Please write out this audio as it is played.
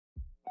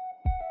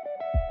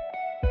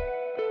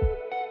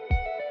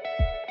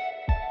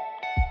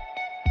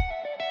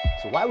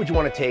So why would you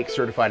want to take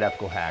Certified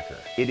Ethical Hacker?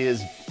 It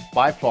is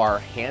by far,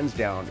 hands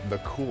down, the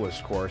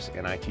coolest course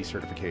in IT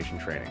certification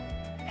training.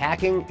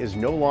 Hacking is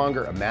no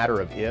longer a matter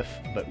of if,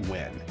 but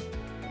when.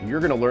 And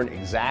you're going to learn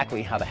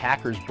exactly how the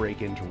hackers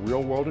break into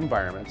real-world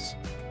environments,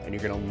 and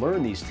you're going to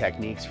learn these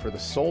techniques for the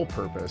sole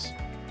purpose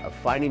of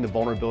finding the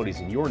vulnerabilities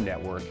in your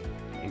network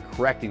and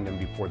correcting them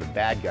before the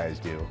bad guys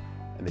do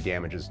and the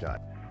damage is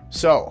done.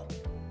 So,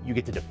 you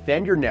get to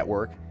defend your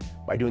network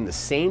by doing the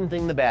same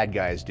thing the bad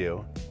guys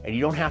do, and you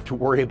don't have to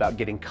worry about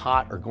getting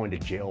caught or going to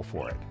jail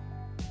for it.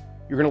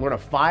 You're going to learn a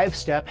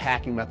 5-step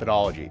hacking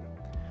methodology,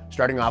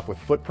 starting off with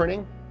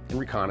footprinting and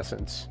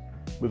reconnaissance,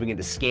 moving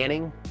into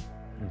scanning,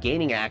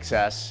 gaining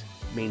access,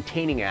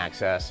 maintaining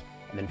access,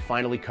 and then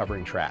finally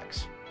covering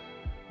tracks.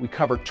 We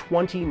cover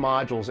 20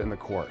 modules in the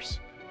course,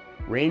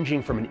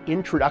 ranging from an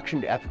introduction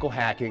to ethical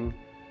hacking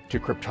to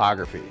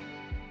cryptography.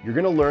 You're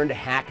going to learn to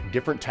hack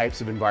different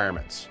types of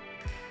environments.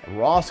 And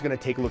we're also going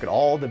to take a look at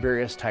all the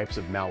various types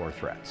of malware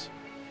threats,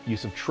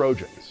 use of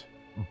Trojans,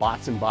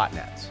 bots and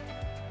botnets,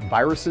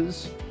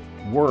 viruses,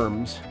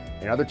 worms,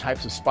 and other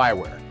types of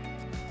spyware.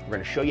 We're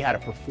going to show you how to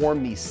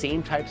perform these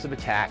same types of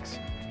attacks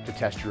to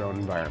test your own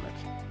environment.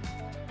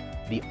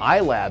 The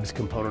iLabs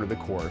component of the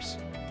course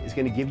is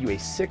going to give you a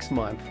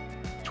 6-month,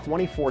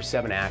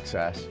 24/7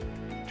 access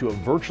to a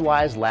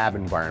virtualized lab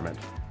environment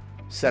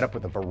set up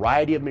with a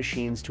variety of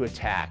machines to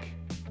attack,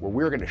 where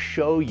we're going to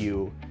show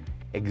you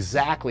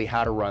exactly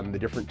how to run the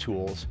different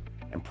tools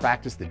and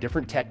practice the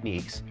different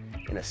techniques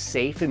in a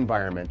safe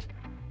environment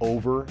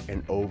over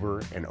and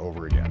over and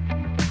over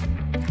again.